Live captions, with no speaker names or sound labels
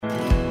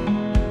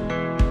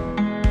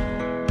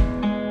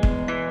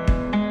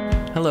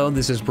Hello,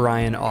 this is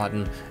Brian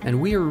Auden, and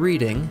we are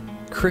reading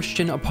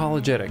Christian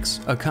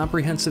Apologetics, A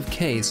Comprehensive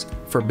Case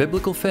for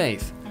Biblical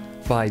Faith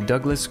by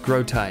Douglas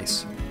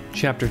Groothuis.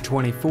 Chapter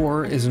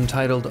 24 is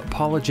entitled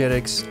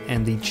Apologetics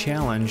and the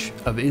Challenge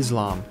of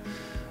Islam.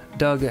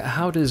 Doug,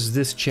 how does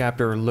this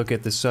chapter look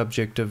at the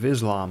subject of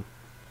Islam?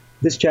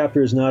 This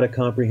chapter is not a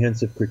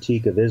comprehensive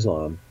critique of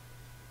Islam.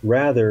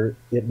 Rather,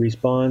 it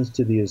responds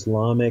to the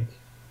Islamic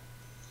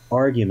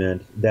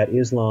argument that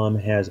Islam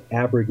has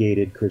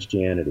abrogated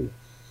Christianity,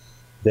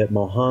 that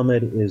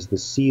Muhammad is the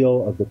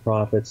seal of the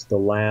prophets, the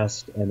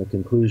last and the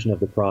conclusion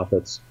of the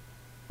prophets,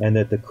 and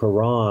that the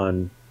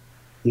Quran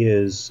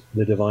is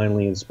the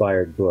divinely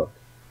inspired book.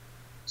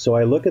 So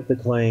I look at the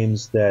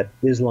claims that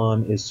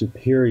Islam is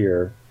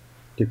superior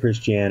to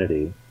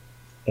Christianity,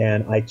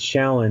 and I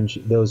challenge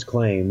those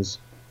claims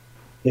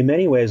in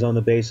many ways on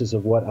the basis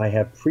of what I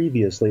have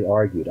previously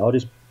argued. I'll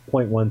just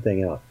point one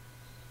thing out.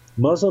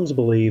 Muslims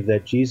believe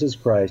that Jesus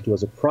Christ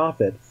was a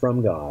prophet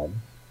from God,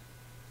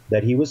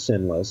 that he was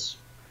sinless.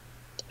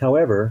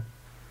 However,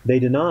 they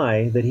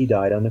deny that he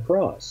died on the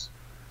cross.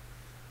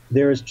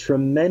 There is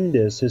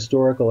tremendous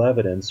historical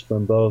evidence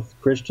from both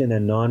Christian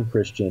and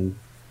non-Christian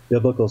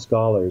biblical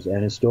scholars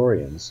and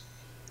historians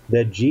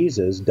that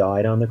Jesus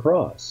died on the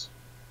cross.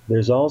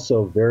 There's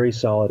also very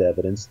solid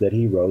evidence that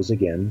he rose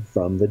again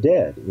from the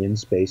dead in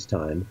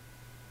space-time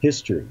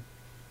history.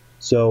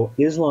 So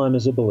Islam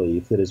is a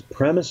belief that is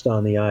premised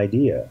on the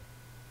idea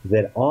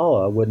that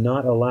Allah would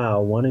not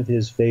allow one of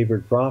his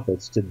favored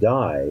prophets to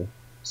die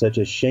such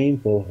a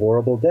shameful,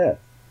 horrible death.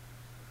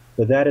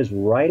 But that is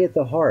right at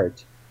the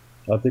heart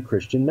of the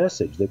Christian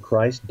message, that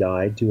Christ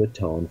died to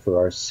atone for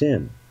our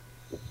sin.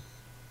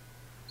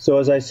 So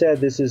as I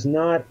said, this is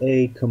not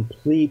a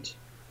complete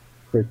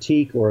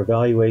critique or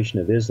evaluation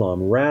of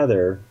Islam.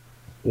 Rather,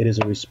 it is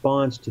a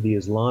response to the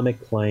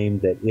Islamic claim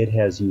that it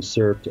has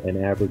usurped and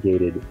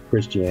abrogated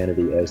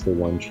Christianity as the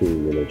one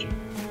true religion.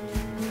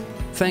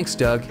 Thanks,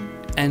 Doug,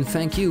 and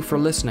thank you for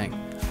listening.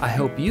 I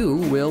hope you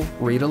will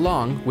read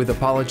along with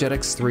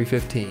Apologetics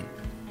 315.